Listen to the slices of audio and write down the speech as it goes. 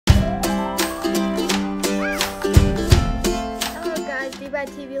Red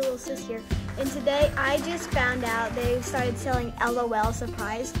TV Little Sis here, and today I just found out they started selling LOL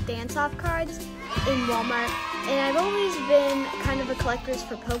Surprise Dance-Off cards in Walmart, and I've always been kind of a collector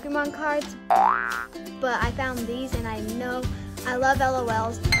for Pokemon cards, but I found these and I know I love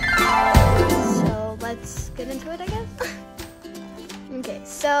LOLs, so let's get into it, I guess. Okay,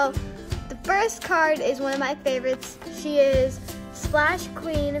 so the first card is one of my favorites. She is Splash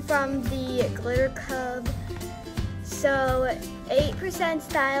Queen from the Glitter Cub. So 8%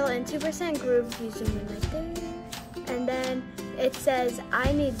 style and 2% groove, you zoom in right there. And then it says,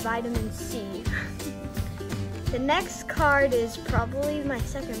 I need vitamin C. The next card is probably my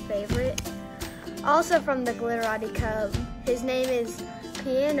second favorite. Also from the Glitterati Cub. His name is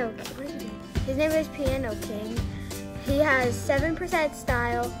Piano King. He has 7%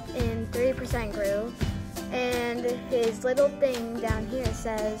 style and 3% groove. And his little thing down here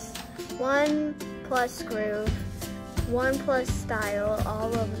says 1 plus groove, 1 plus style,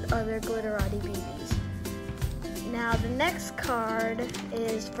 all of the other Glitterati BBs. Now the next card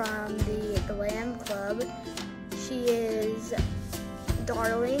is from the Glam Club. She is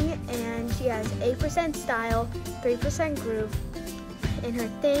Darling and she has 8% style, 3% groove, and her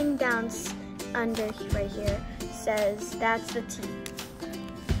thing down under right here says that's the T.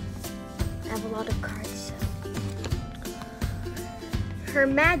 I have a lot of cards. Her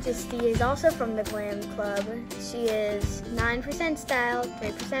Majesty is also from the Glam Club. She is 9% style,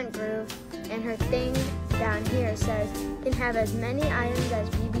 3% groove, and her thing down here says can have as many items as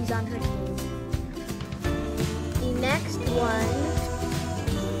BBs on her team. The next one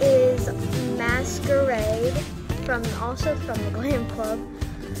is Masquerade, also from the Glam Club.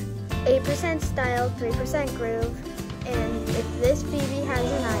 8% style, 3% groove, and if this BB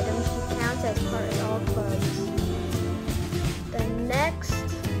has an item, she counts as part of all clubs. The next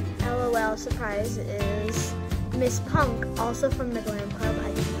LOL Surprise is Miss Punk, also from the Glam Club.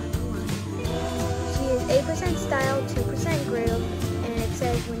 I do not know why. She is 8% style, 2% groove, and it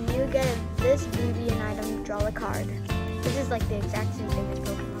says when you get this BB an item, draw a card. This is like the exact same thing as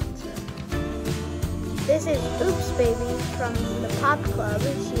Pokemon. So. This is Oops Baby from the Pop Club.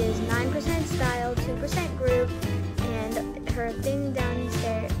 She is 9% style, 2% groove, and her thing down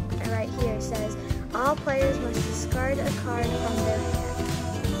there, right here says all players must discard a card from their hand.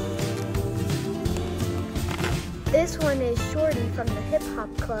 This one is Shorty from the Hip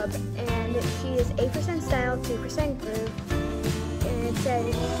Hop Club, and she is 8% style, 2% groove, and it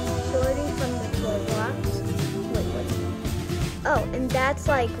says Shorty from the Toy Blocks. Wait, what? Oh, and that's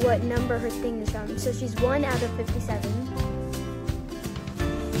like what number her thing is from. So she's 1 out of 57.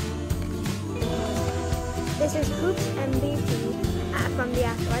 This is Hoops MVP from the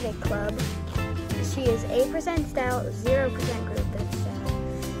Athletic Club. She is 8% style, 0% groove, that's sad.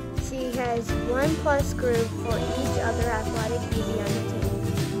 She has 1 plus groove for each other athletic BB on the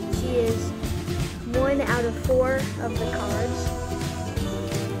team. She is 1 out of 4 of the cards.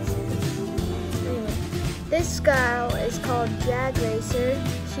 Anyway, this girl is called Jag Racer.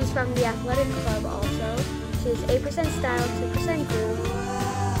 She's from the Athletic Club also. She is 8% style, 2% groove,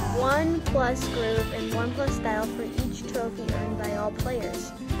 1 plus groove, and 1 plus style for each trophy earned by all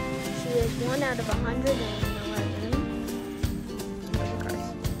players. She is 1 out of 111.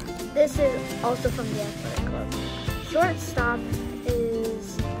 This is also from the Athletic Club. Shortstop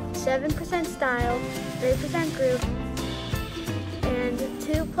is 7% style, 3% groove, and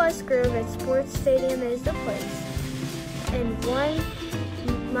 2 plus groove at Sports Stadium is the place. And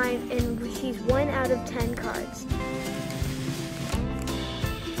she's 1 out of 10 cards.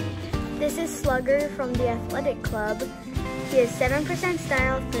 This is Slugger from the Athletic Club. He has 7%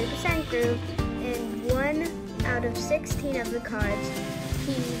 style, 3% groove, and 1 out of 16 of the cards.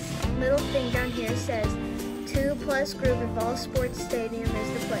 His little thing down here says 2 plus groove if all Sports Stadium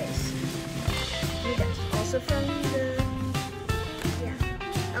is the place. And that's also from the,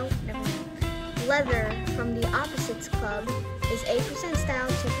 never mind. Leather from the Opposites Club is 8% style,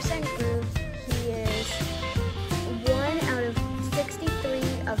 2% groove. He is 1 out of 63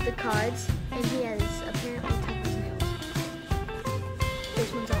 of the cards, and he has apparently tough nails.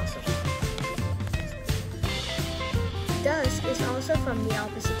 This one's awesome. Dusk is also from the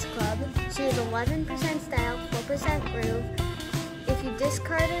Opposites Club. She is 11% style, 4% groove. If you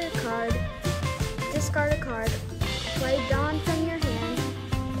discard a card, play Dawn from your hand,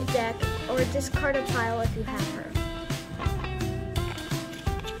 deck, or discard a pile if you have her.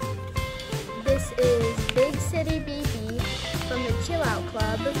 This is Big City BB from the Chill Out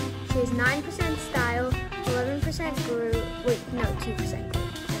Club. She is 9% style, 11% groove, 2%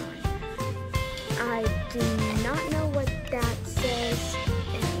 groove. I do not know what that says,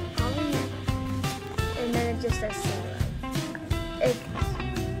 and probably never. And then it just says singular. It's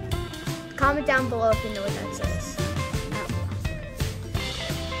Comment down below if you know what that says.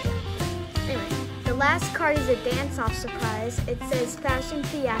 Anyway, the last card is a dance-off surprise. It says Fashion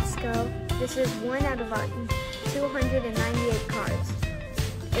Fiasco. This is 1 out of our 298 cards.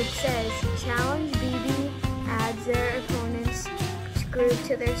 It says Challenge BB adds their opponent's groove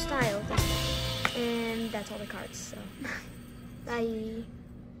to their style. And that's all the cards, so bye.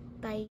 Bye.